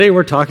Today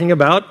we're talking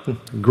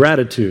about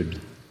gratitude.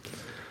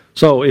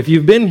 So if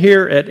you've been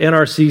here at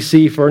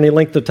NRCC for any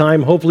length of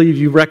time, hopefully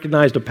you've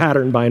recognized a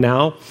pattern by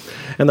now.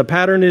 And the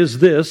pattern is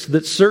this,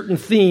 that certain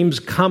themes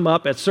come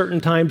up at certain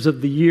times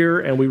of the year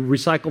and we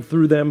recycle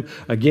through them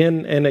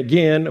again and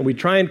again. And we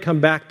try and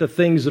come back to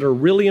things that are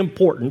really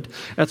important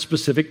at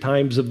specific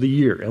times of the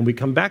year. And we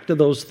come back to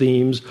those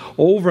themes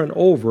over and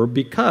over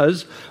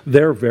because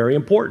they're very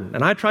important.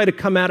 And I try to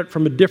come at it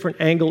from a different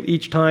angle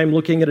each time,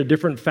 looking at a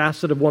different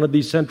facet of one of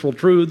these central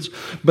truths.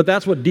 But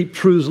that's what deep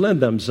truths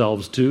lend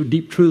themselves to.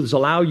 Deep truths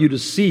allow you to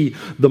see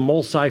the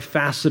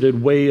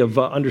multifaceted way of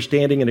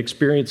understanding and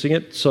experiencing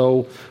it.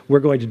 So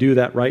we're going to do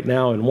that right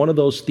now. And one of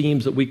those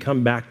themes that we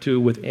come back to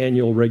with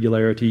annual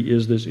regularity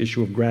is this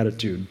issue of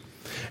gratitude.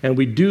 And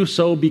we do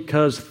so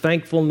because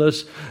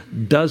thankfulness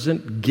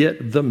doesn't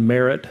get the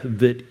merit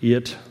that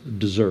it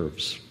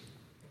deserves.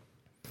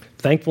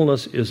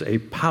 Thankfulness is a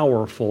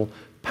powerful,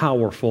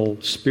 powerful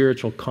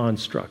spiritual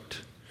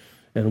construct.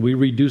 And we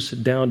reduce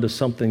it down to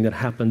something that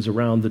happens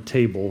around the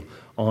table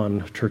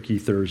on Turkey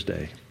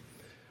Thursday.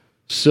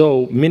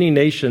 So many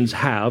nations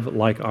have,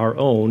 like our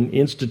own,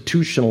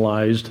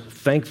 institutionalized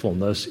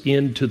thankfulness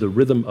into the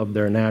rhythm of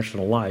their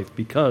national life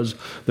because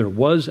there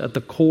was at the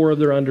core of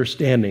their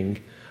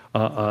understanding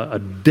a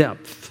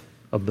depth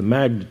of the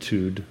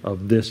magnitude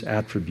of this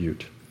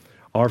attribute.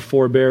 Our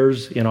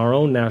forebears in our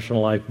own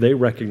national life, they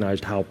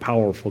recognized how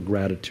powerful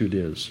gratitude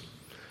is.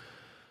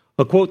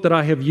 A quote that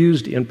I have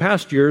used in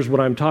past years when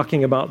I'm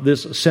talking about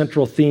this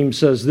central theme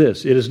says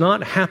this: "It is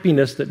not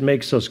happiness that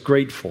makes us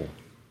grateful.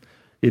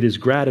 It is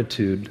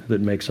gratitude that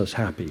makes us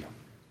happy."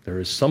 There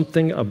is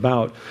something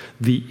about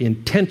the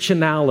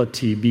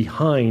intentionality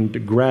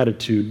behind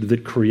gratitude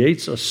that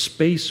creates a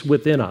space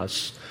within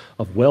us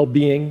of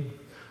well-being,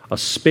 a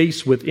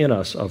space within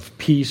us of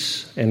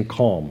peace and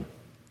calm.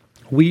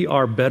 We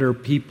are better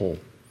people,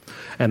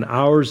 and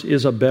ours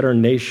is a better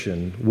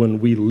nation when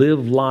we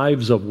live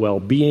lives of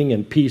well-being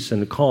and peace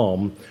and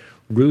calm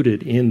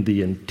rooted in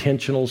the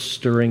intentional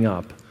stirring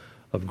up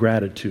of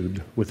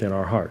gratitude within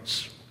our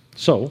hearts.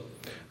 So,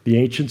 the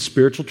ancient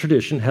spiritual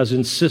tradition has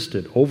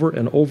insisted over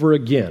and over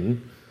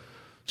again,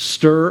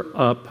 stir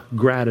up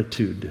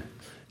gratitude.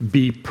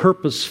 Be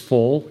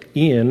purposeful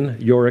in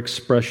your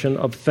expression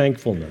of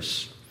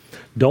thankfulness.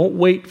 Don't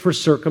wait for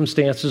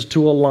circumstances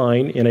to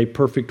align in a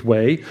perfect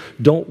way.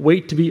 Don't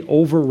wait to be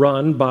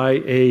overrun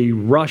by a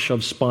rush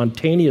of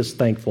spontaneous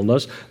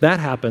thankfulness.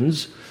 That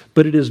happens,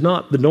 but it is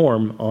not the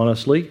norm,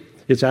 honestly.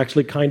 It's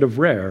actually kind of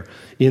rare.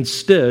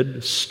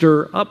 Instead,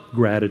 stir up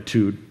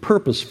gratitude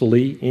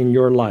purposefully in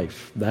your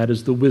life. That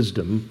is the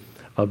wisdom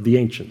of the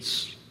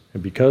ancients.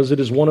 And because it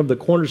is one of the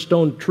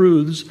cornerstone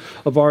truths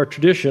of our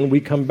tradition, we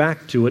come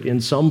back to it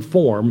in some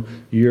form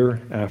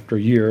year after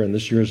year, and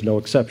this year is no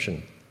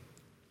exception.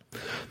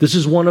 This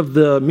is one of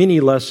the mini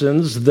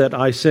lessons that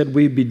I said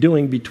we'd be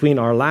doing between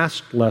our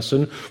last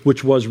lesson,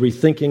 which was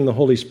Rethinking the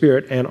Holy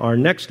Spirit, and our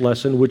next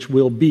lesson, which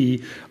will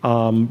be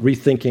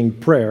Rethinking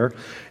Prayer.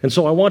 And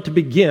so I want to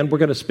begin, we're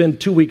going to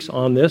spend 2 weeks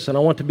on this, and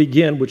I want to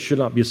begin, which should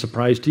not be a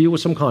surprise to you, with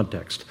some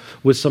context,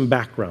 with some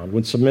background,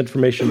 with some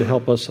information to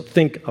help us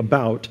think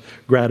about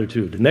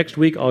gratitude. Next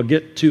week, I'll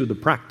get to the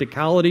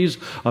practicalities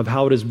of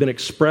how it has been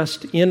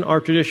expressed in our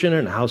tradition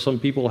and how some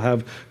people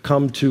have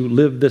come to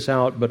live this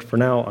out. But for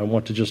now, I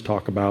want to just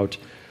talk about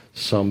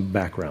some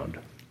background.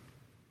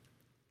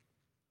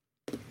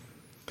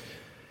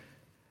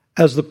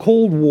 As the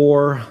Cold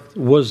War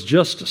was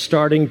just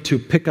starting to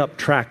pick up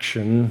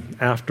traction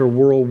after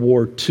World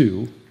War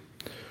II,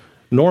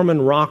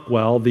 Norman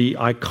Rockwell, the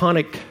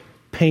iconic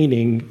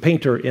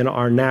painter in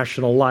our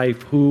national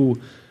life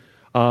who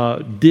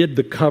did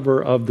the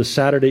cover of the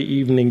Saturday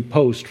Evening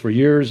Post for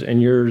years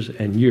and years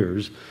and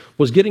years,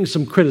 was getting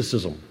some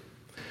criticism.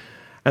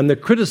 And the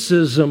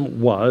criticism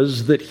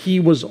was that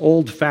he was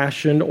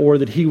old-fashioned or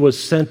that he was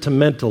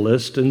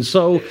sentimentalist. And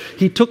so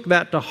he took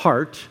that to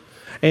heart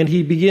and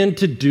he began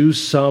to do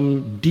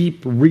some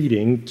deep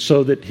reading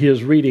so that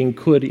his reading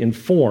could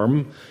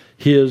inform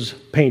his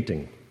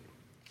painting.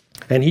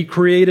 And he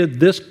created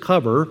this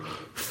cover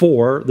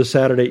for the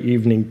Saturday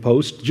Evening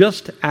Post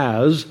just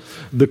as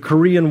the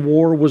Korean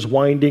War was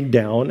winding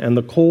down and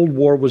the Cold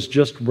War was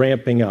just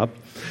ramping up.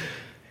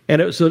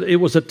 And it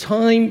was a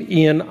time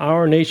in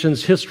our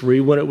nation's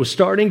history when it was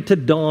starting to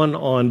dawn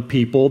on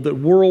people that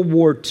World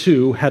War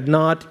II had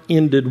not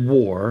ended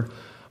war,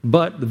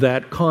 but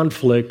that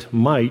conflict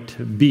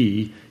might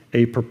be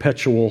a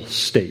perpetual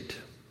state.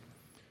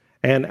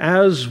 And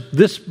as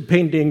this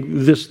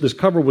painting, this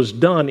cover was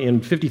done in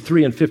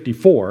 53 and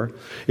 54,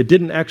 it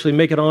didn't actually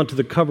make it onto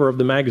the cover of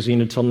the magazine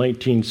until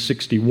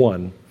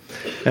 1961.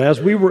 And as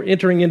we were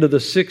entering into the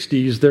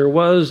 60s, there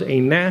was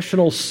a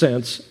national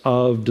sense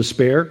of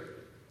despair,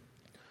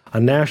 a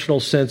national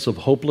sense of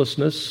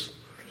hopelessness.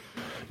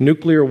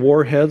 Nuclear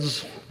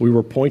warheads, we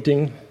were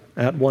pointing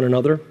at one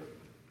another.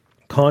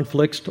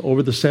 Conflicts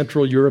over the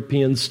Central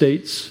European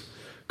states.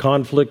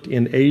 Conflict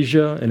in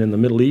Asia and in the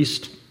Middle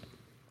East.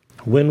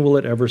 When will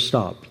it ever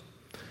stop?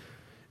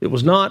 It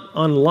was not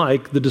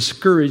unlike the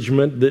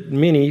discouragement that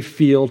many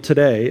feel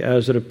today,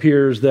 as it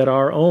appears that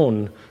our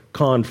own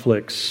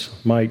conflicts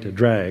might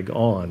drag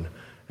on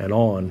and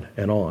on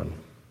and on.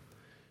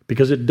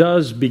 Because it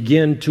does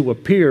begin to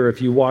appear,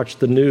 if you watch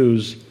the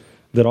news,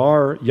 that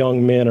our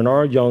young men and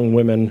our young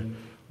women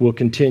will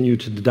continue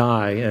to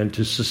die and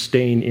to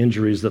sustain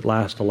injuries that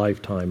last a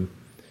lifetime.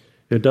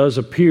 It does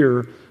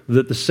appear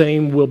that the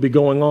same will be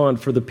going on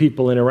for the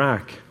people in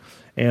Iraq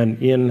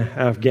and in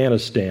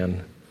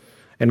Afghanistan.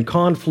 And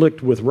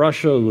conflict with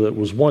Russia that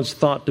was once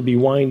thought to be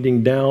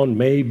winding down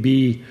may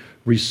be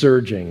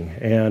resurging.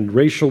 And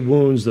racial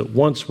wounds that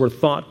once were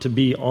thought to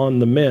be on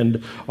the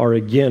mend are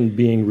again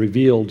being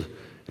revealed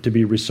to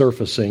be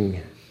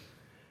resurfacing.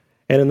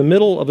 And in the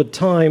middle of a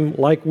time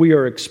like we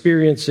are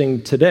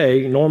experiencing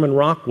today, Norman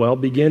Rockwell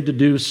began to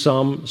do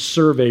some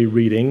survey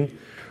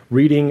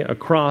reading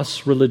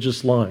across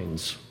religious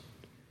lines.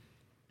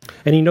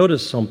 And he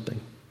noticed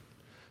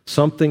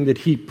something that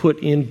he put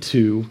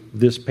into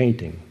this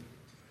painting.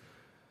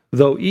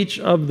 Though each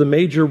of the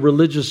major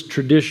religious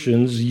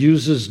traditions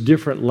uses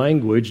different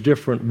language,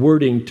 different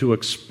wording to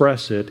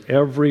express it,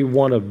 every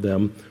one of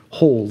them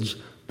holds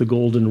the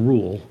golden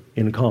rule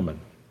in common.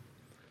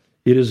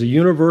 It is a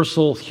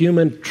universal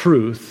human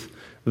truth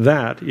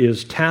that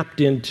is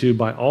tapped into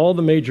by all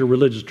the major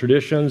religious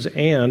traditions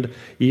and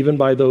even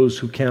by those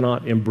who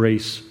cannot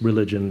embrace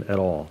religion at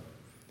all.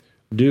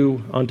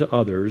 Do unto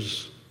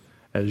others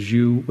as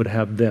you would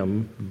have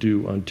them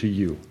do unto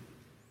you.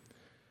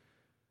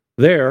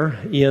 There,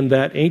 in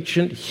that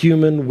ancient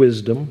human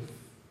wisdom,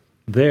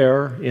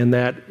 there, in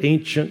that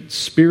ancient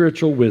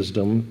spiritual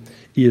wisdom,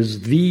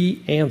 is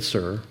the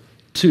answer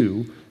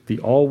to the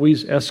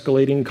always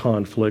escalating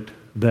conflict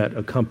that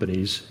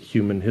accompanies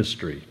human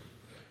history.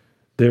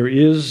 There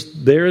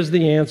is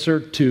the answer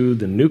to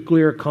the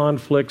nuclear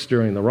conflicts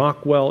during the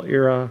Rockwell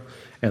era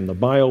and the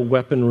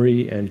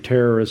bioweaponry and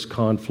terrorist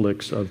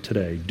conflicts of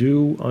today.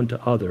 Do unto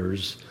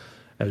others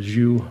as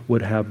you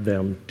would have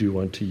them do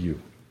unto you.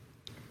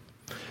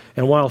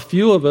 And while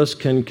few of us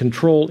can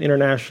control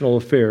international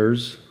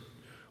affairs,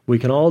 we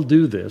can all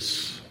do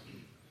this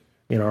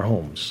in our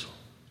homes.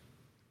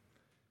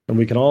 And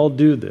we can all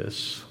do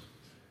this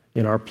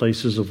in our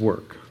places of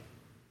work.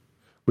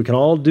 We can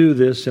all do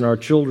this in our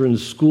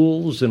children's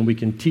schools, and we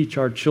can teach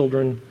our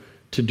children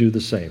to do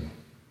the same.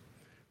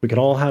 We can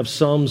all have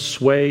some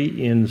sway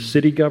in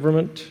city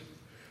government.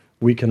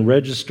 We can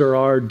register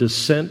our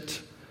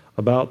dissent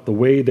about the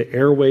way the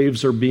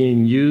airwaves are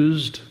being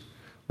used.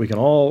 We can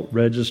all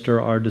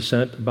register our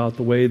dissent about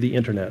the way the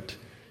internet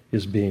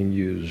is being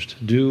used.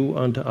 Do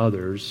unto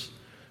others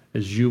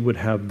as you would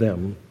have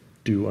them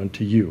do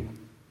unto you.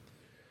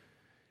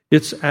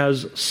 It's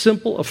as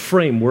simple a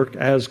framework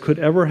as could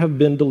ever have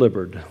been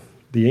delivered.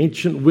 The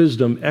ancient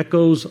wisdom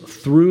echoes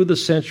through the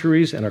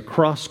centuries and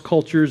across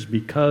cultures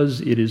because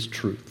it is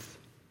truth.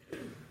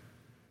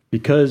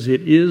 Because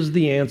it is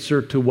the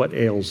answer to what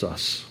ails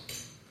us.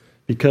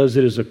 Because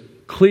it is a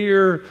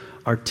clear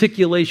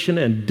articulation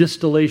and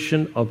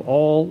distillation of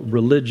all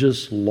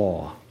religious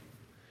law.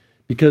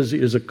 Because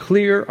it is a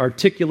clear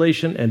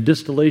articulation and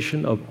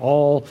distillation of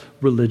all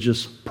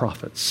religious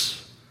prophets.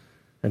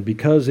 And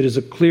because it is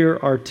a clear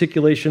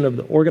articulation of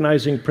the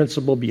organizing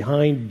principle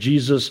behind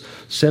Jesus'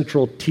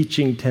 central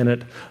teaching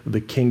tenet,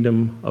 the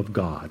kingdom of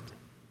God.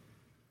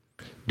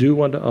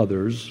 Do unto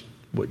others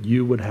what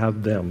you would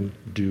have them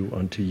do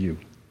unto you.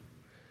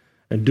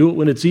 And do it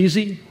when it's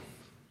easy,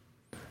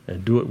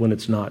 and do it when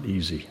it's not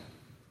easy.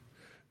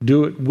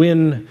 Do it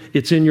when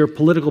it's in your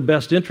political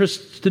best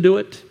interests to do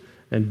it,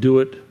 and do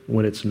it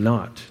when it's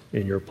not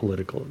in your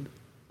political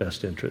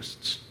best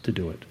interests to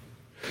do it.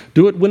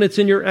 Do it when it's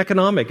in your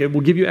economic. It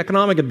will give you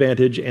economic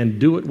advantage, and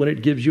do it when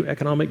it gives you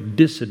economic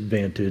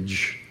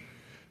disadvantage.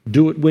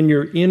 Do it when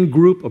your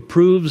in-group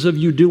approves of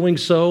you doing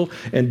so,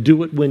 and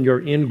do it when your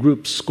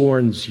in-group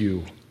scorns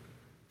you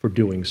for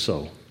doing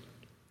so.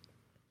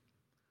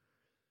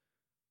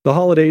 The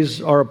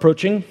holidays are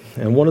approaching,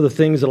 and one of the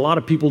things that a lot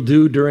of people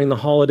do during the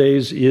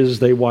holidays is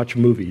they watch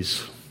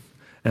movies.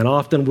 And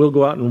often we'll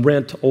go out and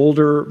rent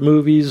older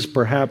movies,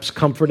 perhaps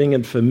comforting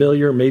and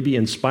familiar, maybe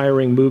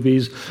inspiring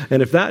movies.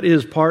 And if that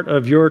is part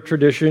of your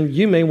tradition,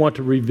 you may want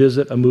to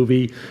revisit a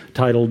movie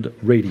titled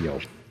Radio.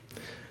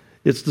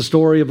 It's the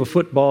story of a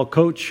football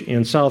coach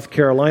in South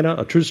Carolina,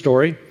 a true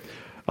story,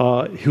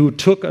 who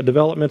took a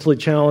developmentally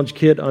challenged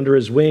kid under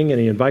his wing, and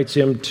he invites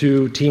him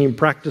to team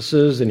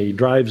practices, and he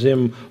drives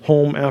him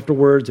home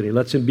afterwards, and he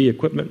lets him be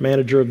equipment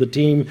manager of the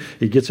team.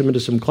 He gets him into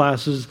some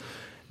classes.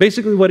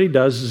 Basically what he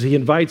does is he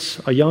invites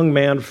a young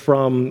man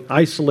from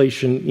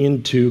isolation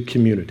into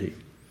community.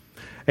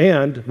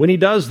 And when he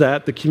does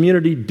that, the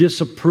community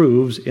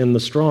disapproves in the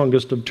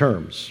strongest of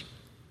terms.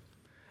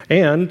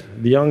 And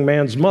the young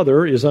man's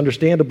mother is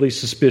understandably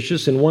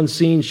suspicious. In one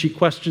scene, she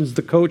questions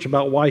the coach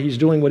about why he's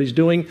doing what he's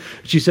doing.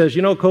 She says,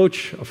 "You know,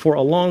 coach, for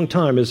a long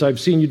time, as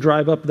I've seen you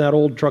drive up in that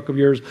old truck of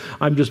yours,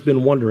 I've just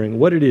been wondering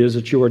what it is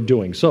that you are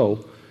doing.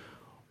 So,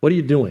 what are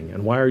you doing,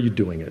 and why are you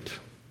doing it?"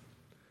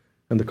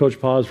 And the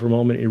coach paused for a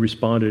moment, and he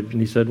responded,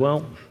 and he said,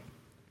 "Well,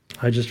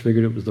 I just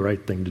figured it was the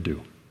right thing to do."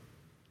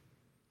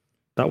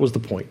 That was the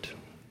point.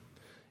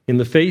 In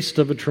the face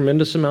of a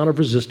tremendous amount of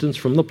resistance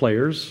from the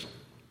players,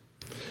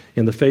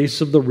 in the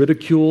face of the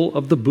ridicule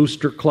of the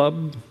booster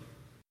club, in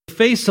the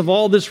face of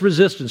all this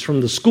resistance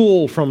from the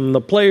school, from the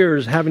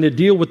players, having to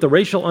deal with the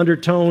racial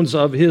undertones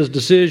of his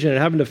decision and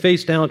having to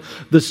face down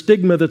the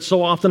stigma that's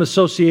so often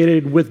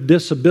associated with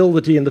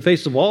disability, in the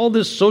face of all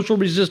this social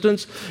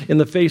resistance, in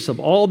the face of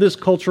all this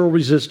cultural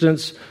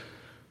resistance,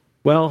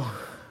 well,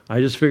 I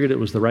just figured it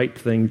was the right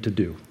thing to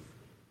do.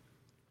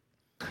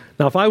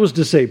 Now, if I was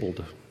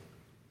disabled,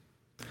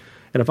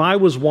 and if I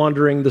was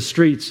wandering the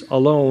streets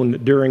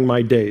alone during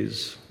my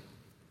days,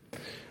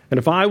 and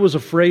if I was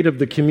afraid of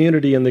the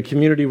community and the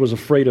community was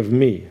afraid of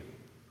me,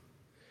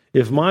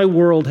 if my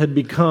world had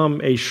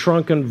become a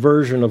shrunken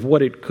version of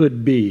what it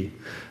could be,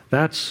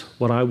 that's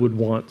what I would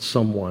want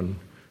someone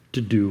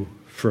to do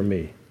for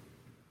me.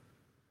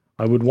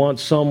 I would want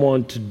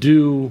someone to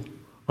do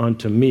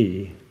unto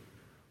me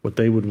what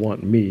they would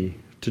want me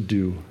to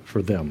do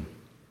for them.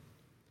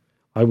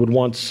 I would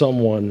want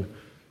someone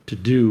to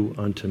do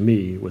unto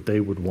me what they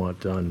would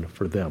want done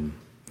for them.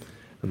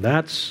 And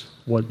that's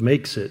what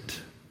makes it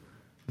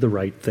the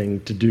right thing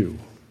to do.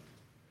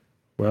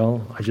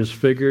 Well, I just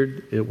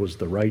figured it was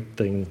the right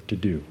thing to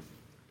do.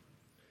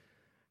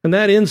 And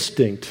that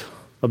instinct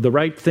of the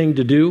right thing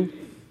to do,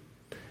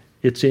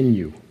 it's in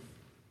you.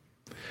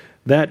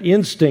 That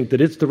instinct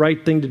that it's the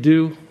right thing to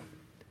do,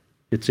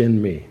 it's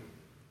in me.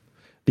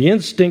 The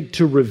instinct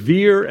to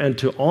revere and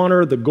to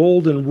honor the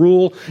golden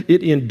rule,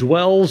 it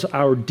indwells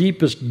our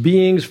deepest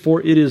beings,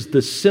 for it is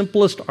the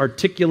simplest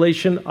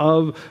articulation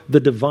of the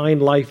divine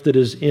life that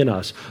is in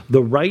us.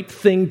 The right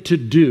thing to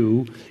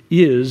do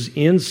is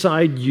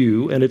inside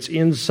you, and it's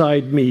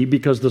inside me,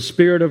 because the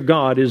Spirit of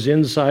God is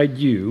inside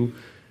you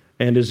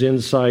and is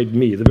inside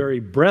me. The very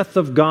breath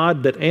of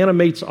God that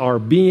animates our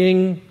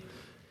being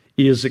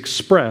is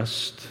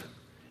expressed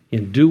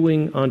in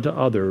doing unto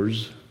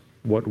others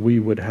what we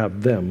would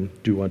have them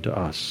do unto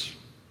us.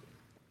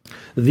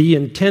 The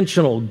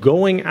intentional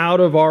going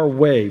out of our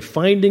way,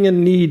 finding a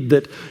need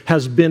that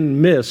has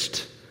been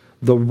missed,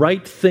 the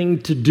right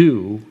thing to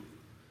do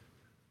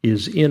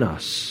is in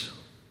us.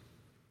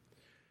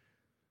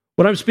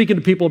 When I'm speaking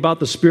to people about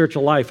the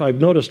spiritual life,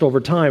 I've noticed over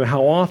time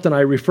how often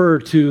I refer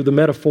to the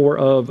metaphor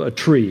of a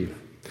tree.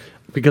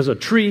 Because a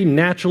tree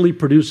naturally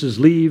produces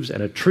leaves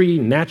and a tree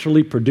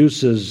naturally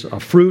produces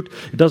fruit.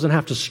 It doesn't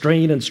have to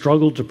strain and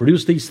struggle to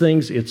produce these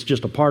things. It's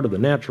just a part of the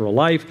natural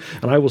life.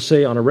 And I will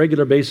say on a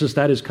regular basis,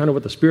 that is kind of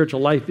what the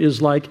spiritual life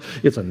is like.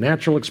 It's a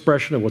natural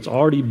expression of what's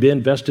already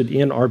been vested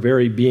in our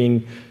very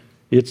being.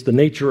 It's the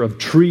nature of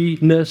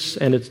tree-ness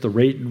and it's the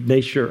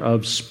nature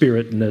of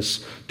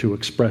spirit-ness to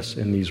express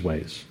in these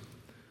ways.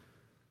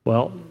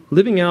 Well,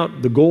 living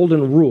out the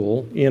golden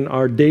rule in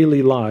our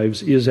daily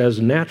lives is as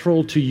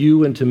natural to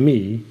you and to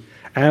me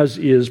as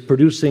is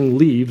producing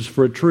leaves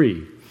for a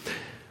tree.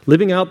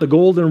 Living out the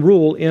golden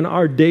rule in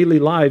our daily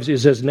lives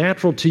is as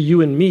natural to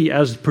you and me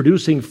as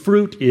producing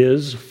fruit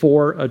is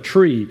for a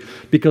tree,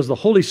 because the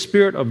Holy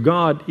Spirit of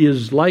God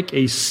is like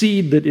a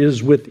seed that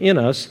is within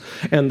us,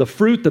 and the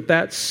fruit that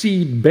that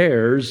seed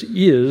bears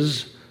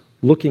is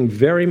looking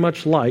very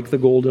much like the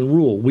golden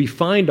rule. We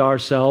find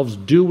ourselves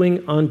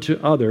doing unto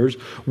others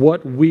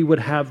what we would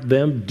have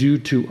them do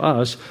to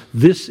us.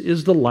 This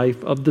is the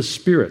life of the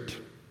Spirit.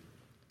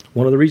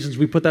 One of the reasons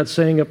we put that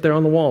saying up there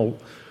on the wall,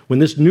 when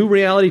this new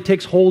reality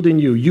takes hold in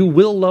you, you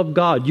will love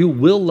God, you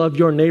will love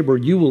your neighbor,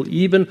 you will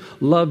even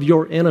love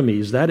your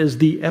enemies. That is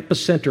the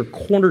epicenter,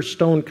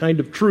 cornerstone kind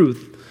of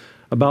truth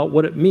about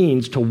what it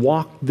means to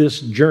walk this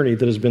journey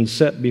that has been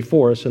set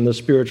before us in the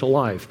spiritual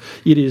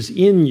life. It is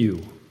in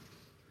you.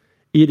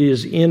 It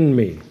is in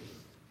me.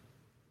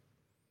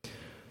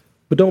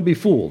 But don't be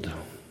fooled,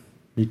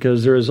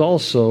 because there is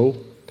also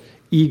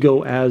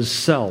ego as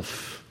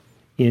self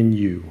in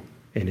you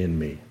and in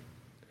me.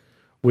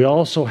 We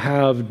also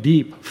have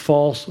deep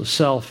false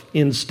self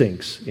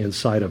instincts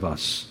inside of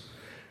us.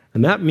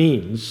 And that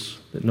means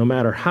that no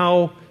matter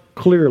how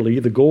clearly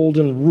the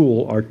golden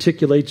rule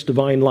articulates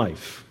divine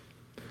life,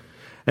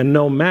 and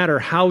no matter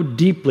how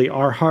deeply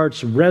our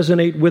hearts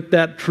resonate with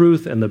that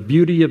truth and the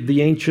beauty of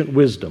the ancient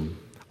wisdom,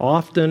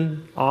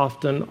 often,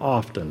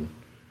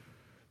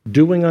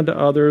 doing unto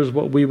others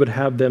what we would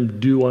have them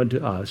do unto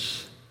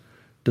us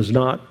does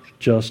not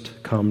just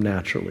come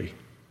naturally.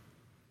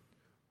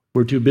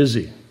 We're too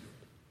busy,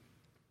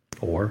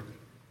 or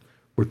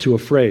we're too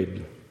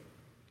afraid,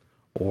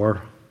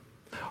 or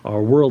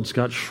our world's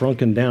got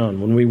shrunken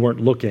down when we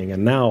weren't looking,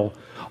 and now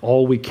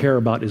all we care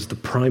about is the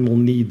primal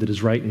need that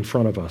is right in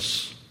front of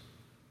us.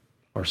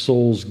 Our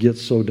souls get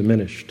so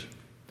diminished.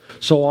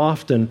 So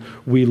often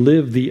we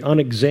live the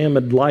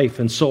unexamined life,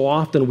 and so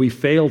often we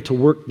fail to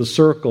work the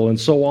circle, and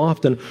so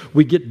often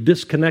we get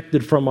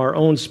disconnected from our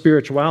own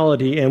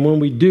spirituality, and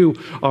when we do,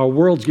 our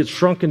worlds get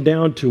shrunken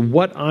down to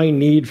what I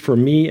need for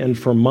me and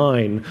for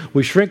mine.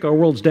 We shrink our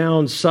worlds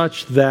down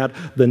such that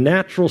the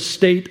natural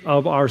state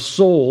of our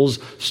souls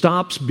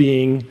stops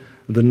being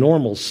the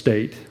normal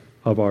state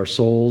of our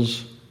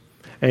souls,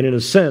 and in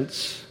a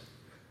sense,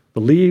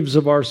 the leaves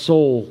of our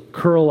soul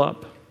curl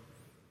up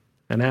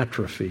and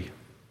atrophy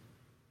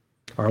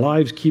Our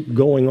lives keep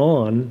going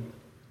on.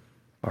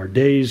 Our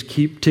days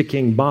keep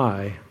ticking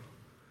by,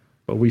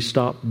 but we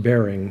stop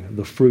bearing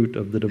the fruit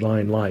of the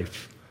divine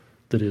life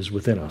that is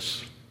within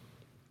us.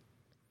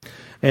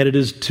 And it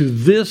is to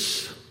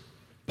this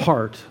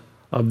part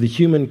of the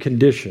human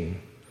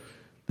condition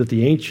that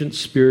the ancient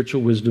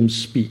spiritual wisdom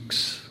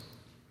speaks.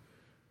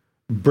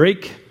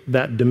 Break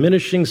that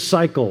diminishing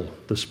cycle,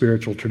 the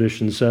spiritual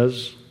tradition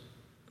says.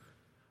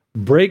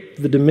 Break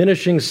the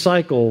diminishing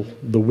cycle,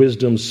 the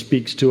wisdom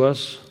speaks to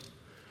us.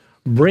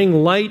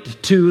 Bring light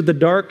to the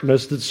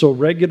darkness that so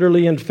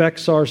regularly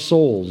infects our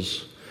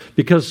souls,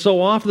 because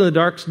so often the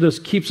darkness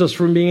keeps us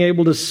from being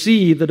able to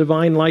see the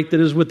divine light that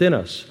is within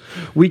us.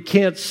 We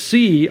can't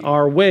see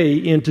our way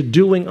into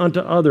doing unto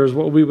others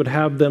what we would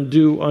have them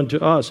do unto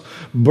us.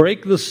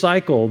 Break the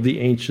cycle, the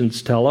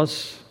ancients tell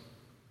us.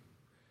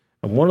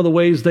 And one of the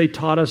ways they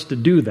taught us to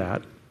do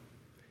that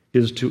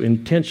is to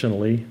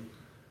intentionally,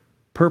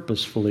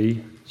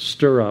 purposefully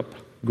stir up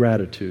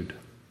gratitude.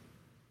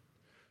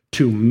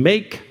 To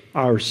make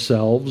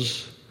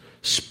ourselves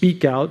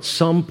speak out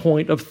some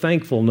point of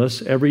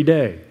thankfulness every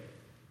day.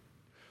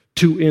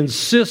 To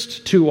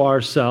insist to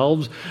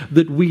ourselves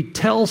that we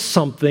tell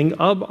something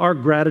of our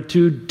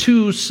gratitude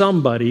to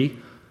somebody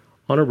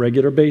on a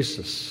regular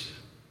basis.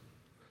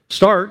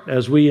 Start,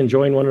 as we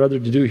enjoin one another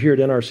to do here at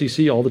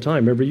NRCC all the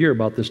time, every year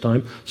about this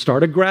time,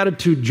 start a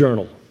gratitude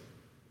journal.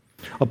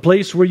 A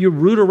place where you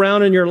root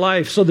around in your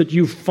life so that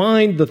you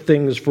find the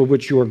things for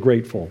which you are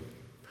grateful.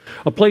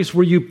 A place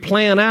where you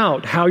plan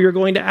out how you're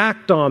going to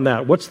act on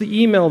that. What's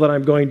the email that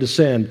I'm going to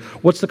send?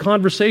 What's the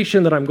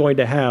conversation that I'm going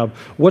to have?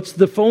 What's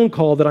the phone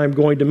call that I'm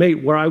going to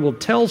make where I will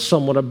tell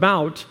someone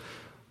about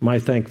my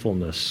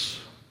thankfulness?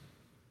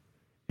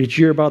 Each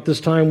year about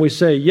this time we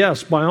say,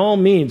 yes, by all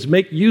means,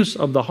 make use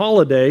of the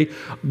holiday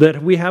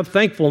that we have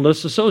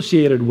thankfulness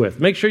associated with.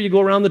 Make sure you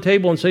go around the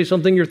table and say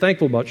something you're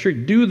thankful about. Sure,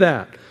 do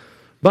that.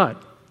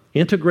 But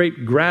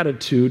integrate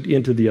gratitude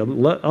into the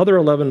other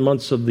 11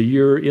 months of the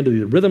year, into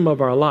the rhythm of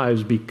our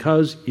lives,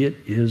 because it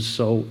is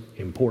so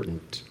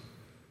important.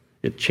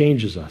 It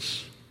changes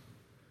us.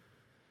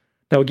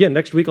 Now again,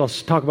 next week I'll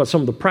talk about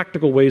some of the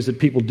practical ways that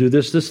people do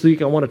this. This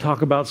week I want to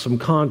talk about some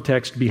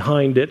context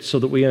behind it so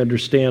that we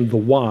understand the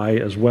why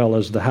as well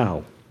as the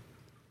how.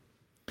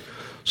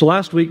 So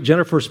last week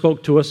Jennifer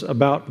spoke to us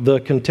about the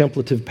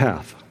contemplative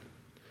path.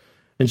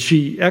 And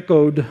she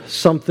echoed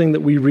something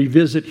that we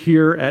revisit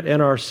here at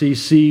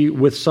NRCC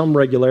with some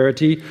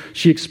regularity.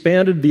 She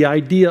expanded the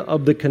idea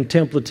of the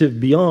contemplative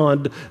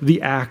beyond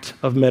the act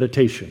of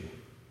meditation.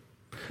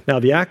 Now,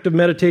 the act of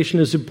meditation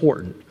is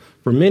important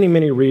for many,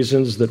 many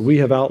reasons that we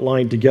have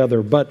outlined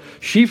together, but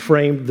she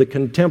framed the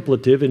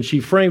contemplative and she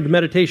framed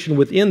meditation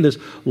within this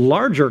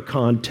larger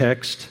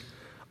context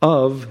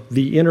of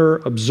the inner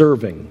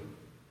observing.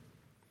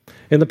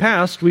 In the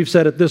past, we've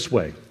said it this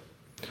way.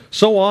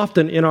 So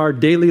often in our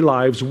daily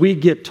lives, we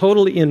get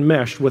totally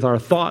enmeshed with our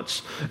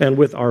thoughts and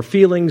with our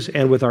feelings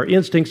and with our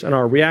instincts and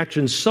our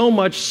reactions, so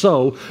much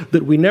so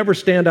that we never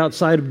stand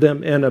outside of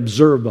them and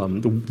observe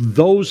them.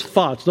 Those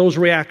thoughts, those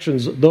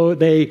reactions, though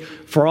they,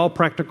 for all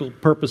practical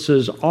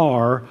purposes,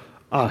 are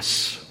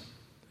us.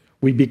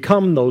 We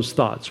become those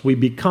thoughts. We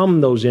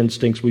become those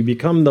instincts. We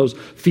become those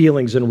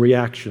feelings and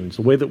reactions.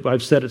 The way that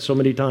I've said it so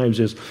many times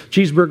is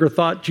cheeseburger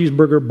thought,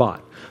 cheeseburger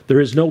bought. There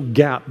is no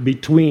gap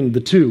between the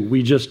two.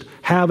 We just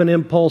have an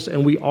impulse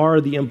and we are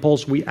the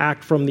impulse. We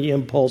act from the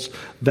impulse.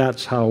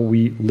 That's how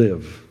we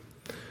live.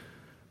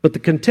 But the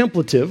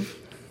contemplative,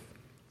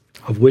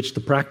 of which the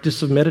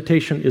practice of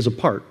meditation is a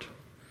part,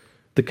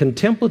 the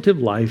contemplative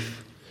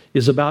life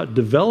is about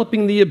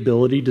developing the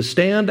ability to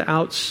stand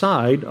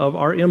outside of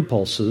our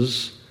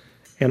impulses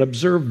and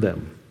observe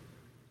them.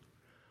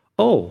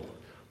 Oh,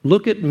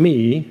 look at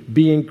me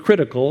being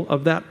critical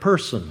of that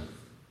person.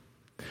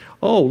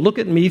 Oh, look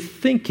at me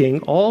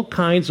thinking all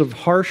kinds of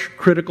harsh,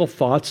 critical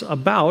thoughts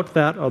about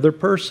that other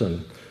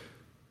person.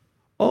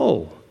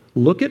 Oh,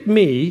 look at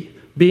me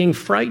being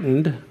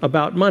frightened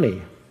about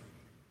money.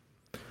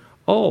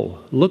 Oh,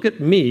 look at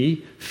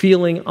me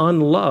feeling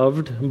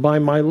unloved by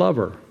my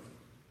lover.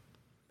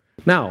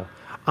 Now,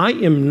 I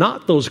am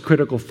not those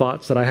critical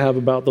thoughts that I have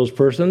about those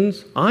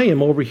persons. I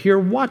am over here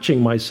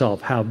watching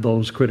myself have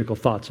those critical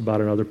thoughts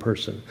about another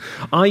person.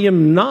 I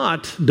am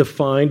not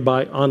defined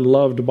by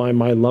unloved by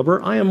my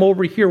lover. I am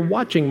over here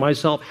watching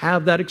myself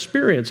have that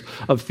experience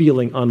of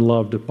feeling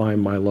unloved by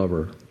my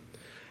lover.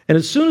 And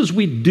as soon as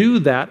we do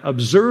that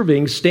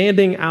observing,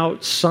 standing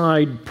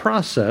outside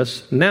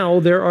process,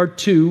 now there are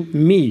two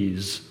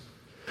me's.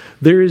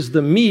 There is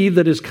the me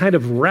that is kind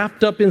of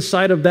wrapped up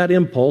inside of that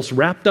impulse,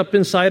 wrapped up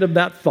inside of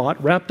that thought,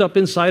 wrapped up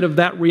inside of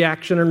that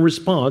reaction and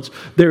response.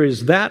 There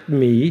is that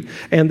me,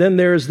 and then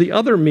there is the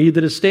other me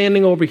that is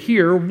standing over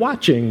here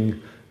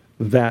watching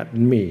that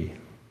me.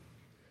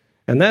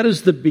 And that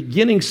is the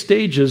beginning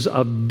stages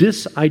of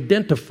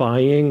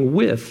disidentifying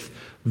with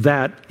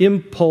that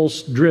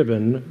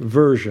impulse-driven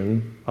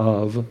version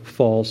of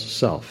false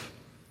self.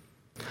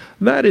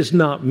 That is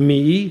not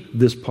me,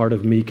 this part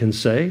of me can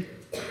say.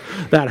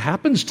 That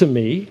happens to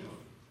me.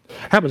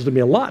 Happens to me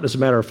a lot, as a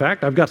matter of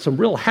fact. I've got some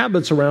real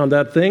habits around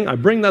that thing. I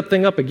bring that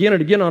thing up again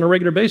and again on a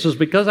regular basis.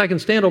 Because I can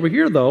stand over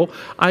here, though,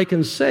 I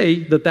can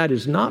say that that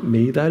is not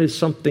me. That is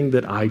something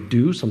that I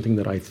do, something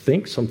that I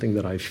think, something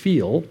that I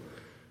feel,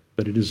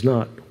 but it is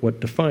not what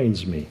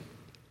defines me.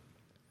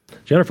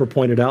 Jennifer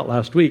pointed out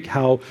last week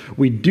how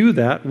we do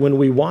that when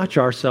we watch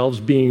ourselves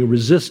being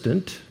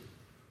resistant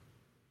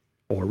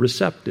or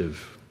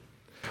receptive.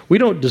 We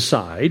don't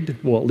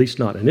decide, well, at least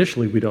not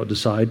initially, we don't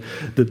decide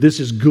that this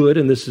is good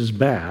and this is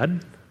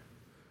bad.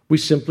 We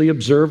simply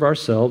observe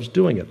ourselves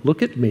doing it.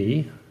 Look at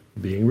me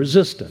being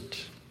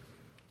resistant.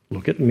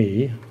 Look at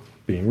me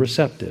being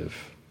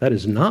receptive. That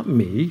is not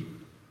me.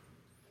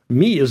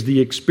 Me is the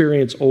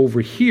experience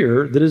over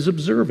here that is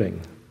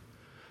observing.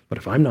 But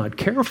if I'm not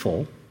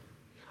careful,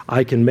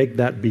 I can make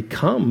that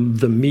become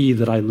the me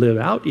that I live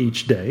out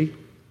each day.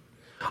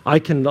 I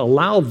can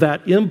allow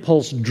that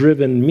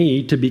impulse-driven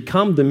me to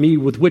become the me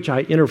with which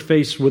I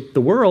interface with the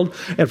world,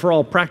 and for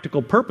all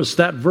practical purpose,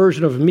 that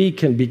version of me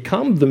can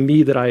become the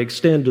me that I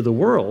extend to the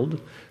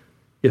world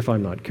if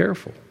I'm not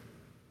careful.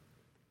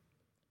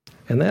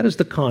 And that is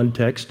the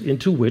context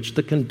into which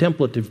the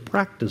contemplative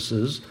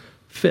practices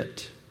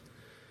fit.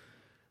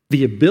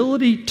 The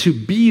ability to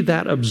be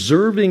that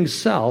observing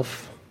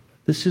self,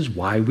 this is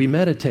why we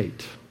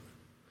meditate.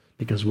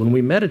 Because when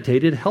we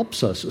meditate, it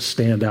helps us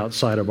stand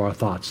outside of our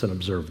thoughts and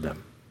observe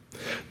them.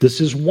 This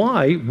is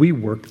why we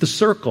work the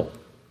circle.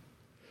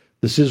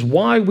 This is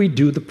why we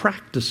do the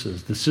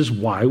practices. This is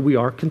why we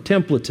are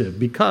contemplative.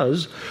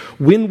 Because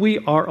when we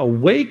are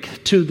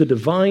awake to the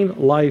divine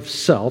life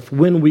self,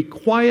 when we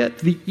quiet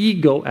the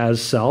ego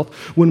as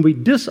self, when we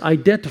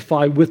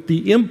disidentify with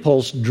the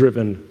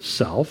impulse-driven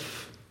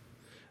self,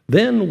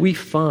 then we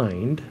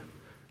find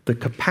the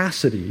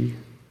capacity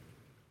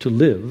to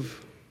live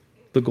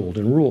the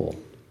golden rule.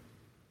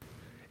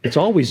 It's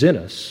always in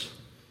us.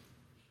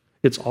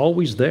 It's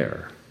always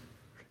there.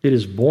 It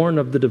is born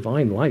of the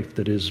divine life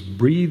that has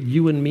breathed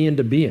you and me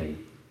into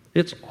being.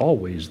 It's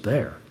always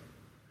there.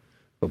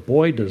 But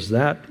boy, does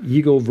that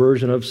ego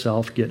version of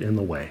self get in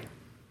the way.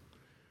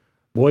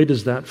 Boy,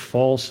 does that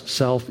false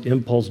self,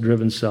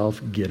 impulse-driven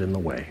self get in the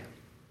way.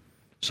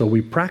 So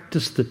we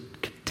practice the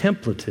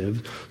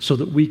contemplative so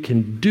that we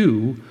can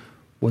do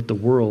what the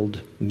world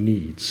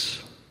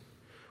needs.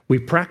 We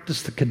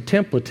practice the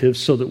contemplative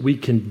so that we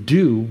can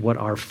do what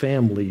our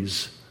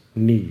families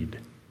need.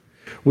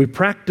 We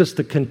practice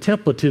the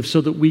contemplative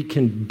so that we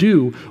can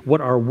do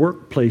what our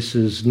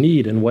workplaces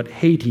need and what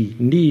Haiti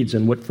needs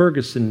and what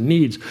Ferguson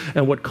needs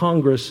and what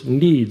Congress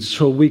needs,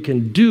 so we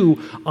can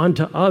do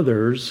unto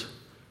others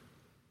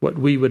what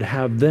we would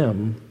have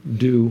them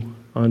do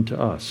unto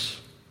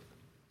us.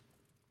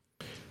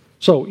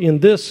 So in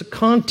this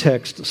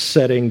context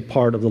setting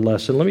part of the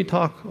lesson, let me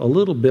talk a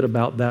little bit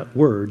about that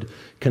word,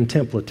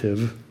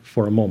 contemplative,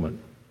 for a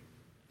moment.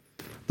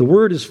 The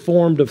word is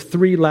formed of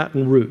three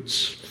Latin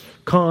roots,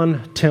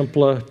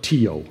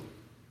 contemplatio.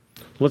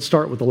 Let's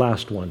start with the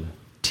last one,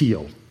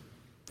 tio.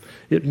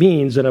 It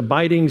means an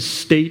abiding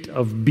state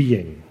of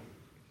being.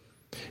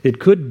 It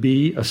could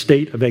be a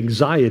state of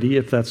anxiety,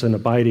 if that's an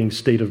abiding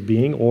state of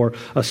being, or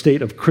a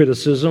state of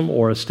criticism,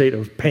 or a state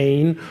of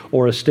pain,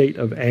 or a state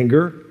of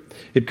anger.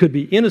 It could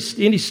be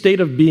any state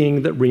of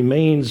being that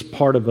remains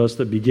part of us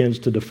that begins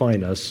to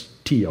define us,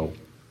 tio.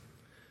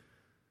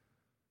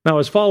 Now,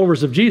 as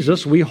followers of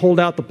Jesus, we hold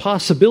out the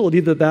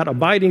possibility that that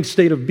abiding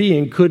state of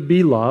being could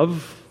be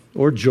love,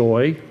 or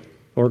joy,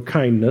 or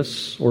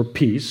kindness, or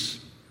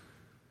peace.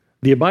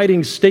 The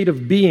abiding state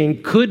of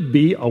being could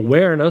be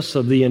awareness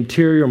of the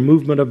interior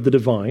movement of the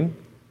divine.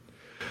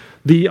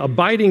 The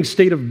abiding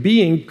state of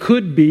being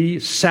could be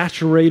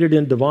saturated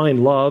in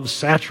divine love,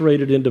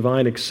 saturated in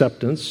divine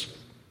acceptance.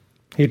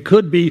 It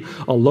could be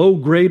a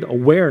low-grade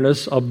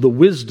awareness of the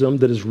wisdom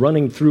that is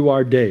running through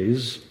our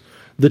days.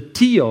 The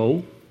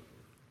tio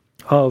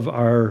of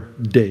our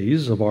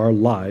days, of our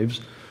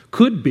lives,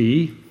 could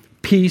be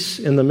peace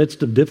in the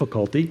midst of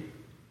difficulty.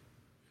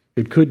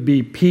 It could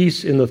be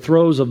peace in the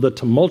throes of the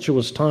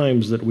tumultuous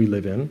times that we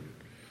live in.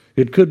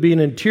 It could be an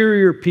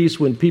interior peace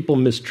when people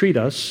mistreat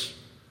us.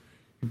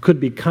 It could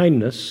be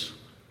kindness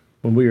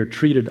when we are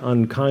treated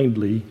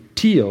unkindly.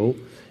 Tio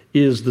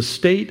is the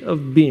state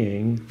of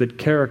being that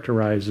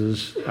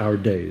characterizes our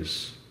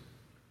days.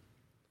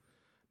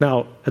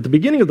 Now, at the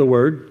beginning of the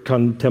word,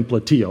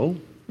 contemplatio,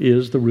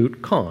 is the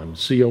root con,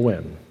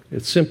 C-O-N.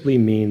 It simply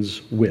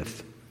means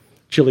with.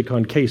 Chili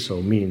con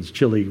queso means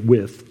chili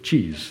with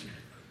cheese.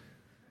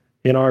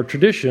 In our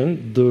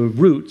tradition, the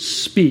root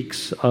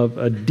speaks of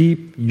a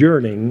deep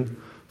yearning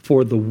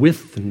for the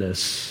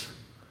withness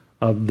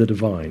of the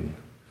divine,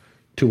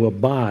 to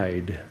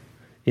abide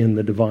in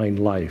the divine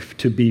life,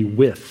 to be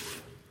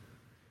with,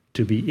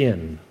 to be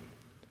in.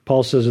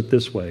 Paul says it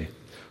this way: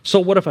 so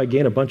what if I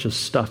gain a bunch of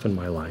stuff in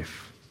my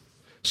life?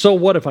 So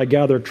what if I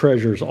gather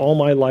treasures all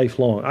my life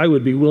long? I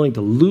would be willing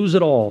to lose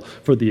it all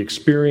for the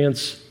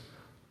experience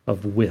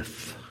of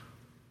with.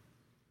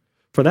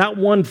 For that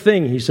one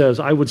thing, he says,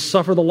 I would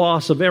suffer the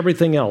loss of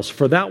everything else.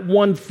 For that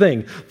one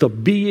thing, the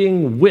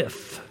being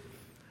with,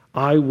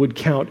 I would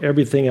count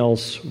everything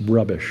else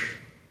rubbish.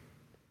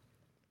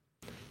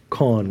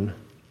 con,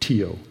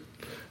 tio.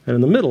 And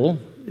in the middle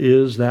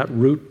is that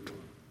root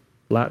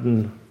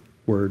Latin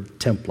word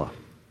templa.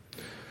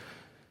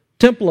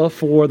 Templa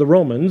for the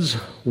Romans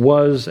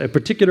was a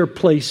particular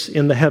place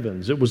in the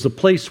heavens. It was the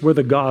place where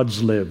the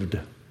gods lived.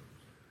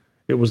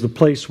 It was the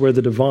place where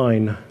the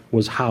divine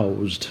was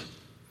housed.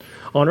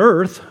 On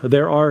earth,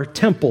 there are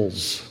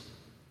temples,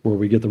 where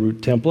we get the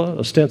root templa.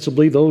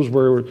 Ostensibly, those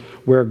were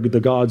where the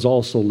gods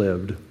also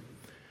lived.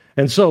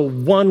 And so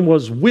one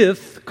was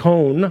with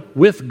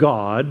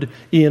God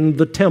in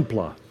the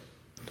templa.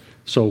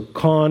 So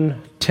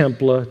con,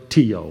 templa,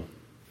 tio.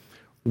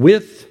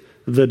 With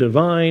the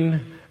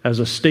divine as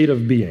a state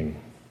of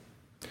being.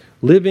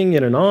 Living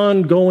in an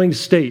ongoing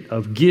state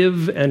of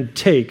give and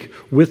take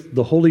with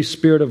the Holy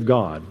Spirit of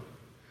God.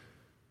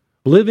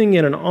 Living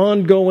in an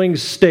ongoing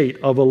state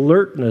of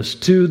alertness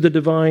to the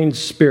divine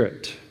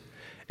Spirit.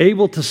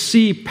 Able to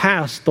see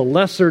past the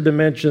lesser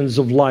dimensions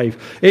of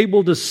life.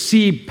 Able to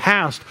see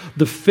past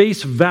the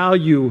face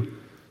value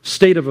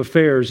state of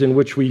affairs in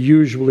which we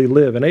usually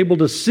live, and able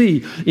to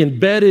see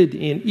embedded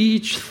in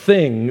each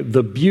thing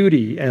the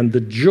beauty and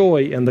the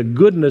joy and the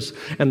goodness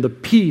and the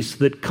peace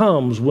that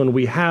comes when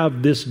we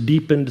have this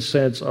deepened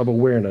sense of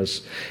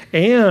awareness,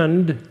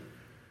 and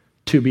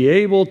to be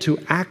able to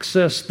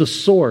access the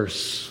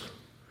source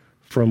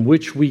from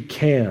which we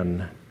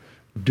can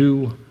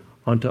do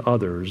unto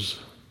others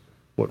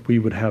what we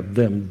would have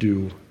them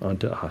do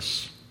unto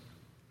us.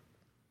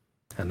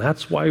 And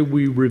that's why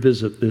we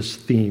revisit this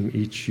theme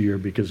each year,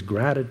 because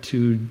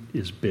gratitude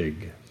is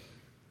big.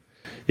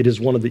 It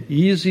is one of the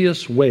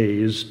easiest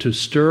ways to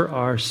stir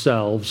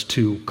ourselves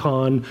to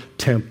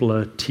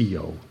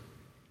contemplatio.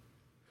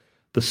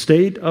 The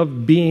state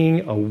of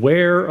being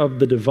aware of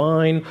the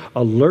divine,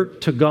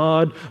 alert to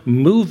God,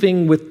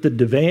 moving with the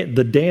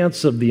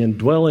dance of the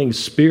indwelling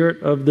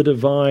spirit of the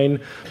divine.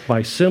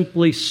 By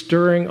simply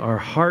stirring our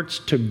hearts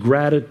to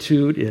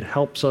gratitude, it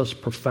helps us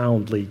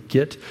profoundly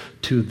get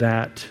to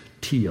that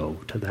tio,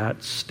 to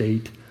that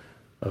state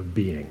of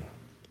being.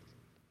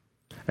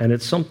 And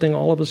it's something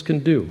all of us can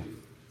do.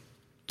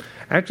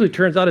 Actually, it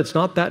turns out it's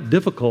not that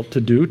difficult to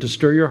do, to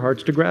stir your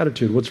hearts to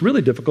gratitude. What's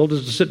really difficult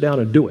is to sit down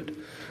and do it.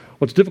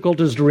 What's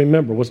difficult is to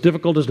remember. What's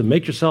difficult is to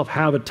make yourself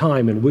have a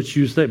time in which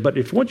you say, but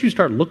if once you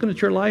start looking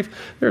at your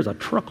life, there's a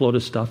truckload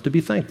of stuff to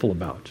be thankful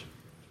about.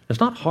 It's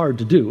not hard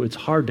to do. It's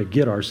hard to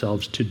get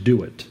ourselves to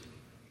do it.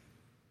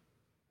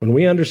 When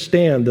we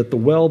understand that the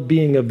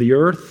well-being of the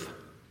earth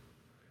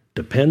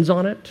depends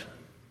on it,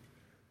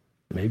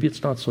 maybe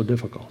it's not so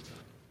difficult.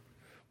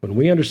 When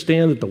we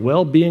understand that the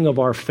well-being of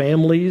our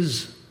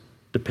families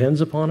depends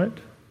upon it,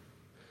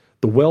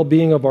 the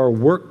well-being of our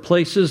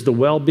workplaces, the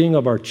well-being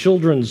of our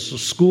children's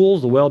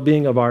schools, the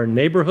well-being of our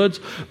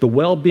neighborhoods, the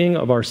well-being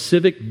of our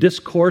civic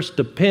discourse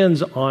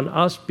depends on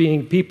us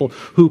being people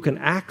who can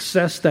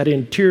access that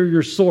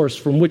interior source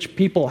from which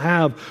people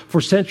have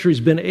for centuries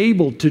been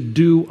able to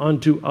do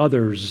unto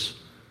others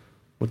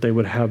what they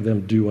would have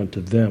them do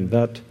unto them.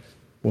 That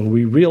when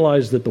we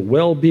realize that the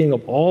well-being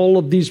of all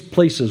of these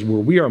places where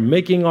we are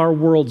making our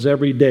worlds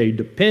every day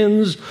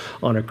depends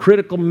on a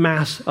critical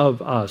mass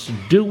of us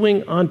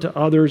doing unto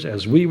others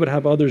as we would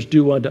have others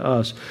do unto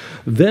us,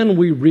 then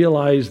we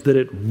realize that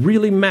it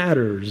really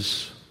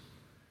matters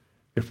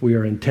if we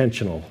are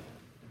intentional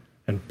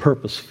and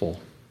purposeful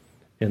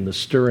in the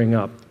stirring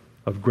up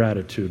of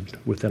gratitude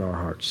within our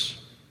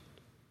hearts.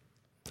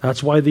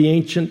 That's why the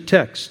ancient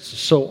texts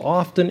so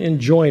often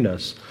enjoin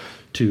us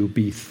to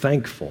be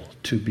thankful,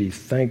 to be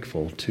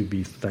thankful, to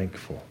be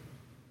thankful.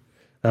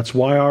 That's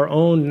why our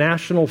own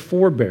national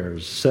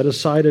forebears set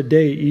aside a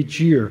day each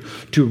year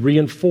to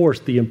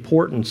reinforce the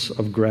importance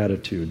of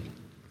gratitude.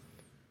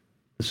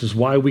 This is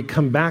why we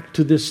come back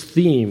to this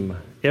theme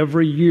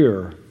every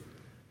year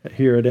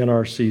here at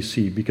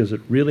NRCC, because it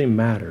really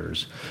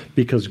matters.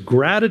 Because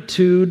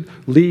gratitude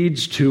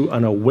leads to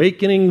an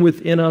awakening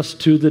within us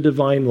to the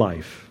divine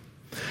life.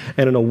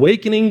 And an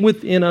awakening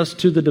within us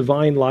to the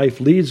divine life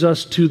leads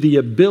us to the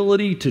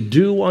ability to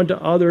do unto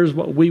others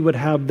what we would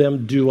have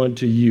them do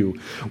unto you,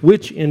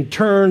 which in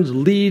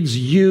turn leads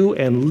you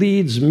and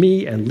leads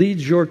me and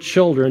leads your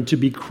children to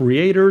be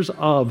creators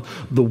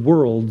of the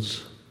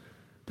worlds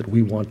that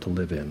we want to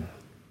live in.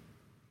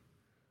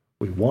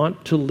 We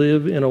want to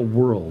live in a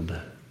world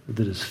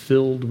that is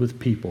filled with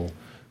people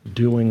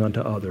doing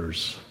unto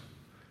others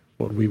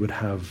what we would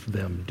have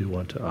them do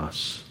unto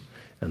us.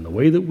 And the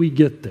way that we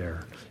get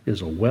there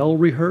is a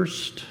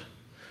well-rehearsed,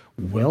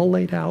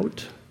 well-laid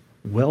out,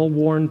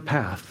 well-worn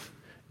path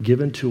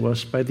given to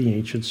us by the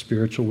ancient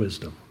spiritual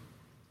wisdom.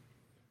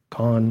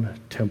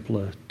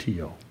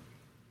 Contemplatio.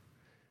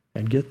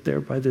 And get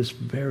there by this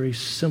very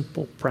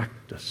simple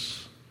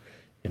practice.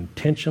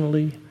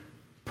 Intentionally,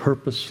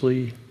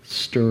 purposely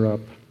stir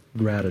up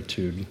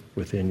gratitude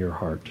within your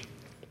heart.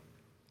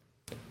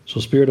 So,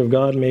 Spirit of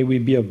God, may we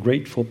be a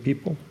grateful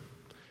people,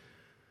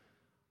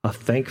 a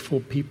thankful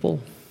people,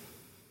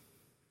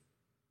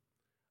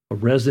 a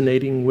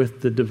resonating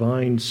with the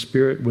divine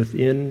spirit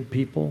within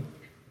people,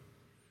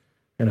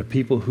 and a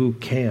people who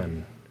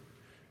can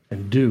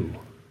and do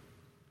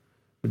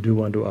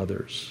unto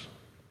others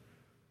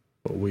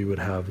what we would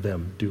have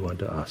them do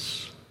unto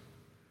us.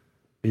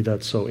 Be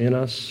that so in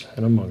us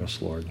and among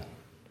us, Lord.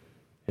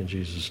 In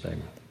Jesus'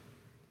 name,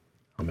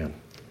 amen.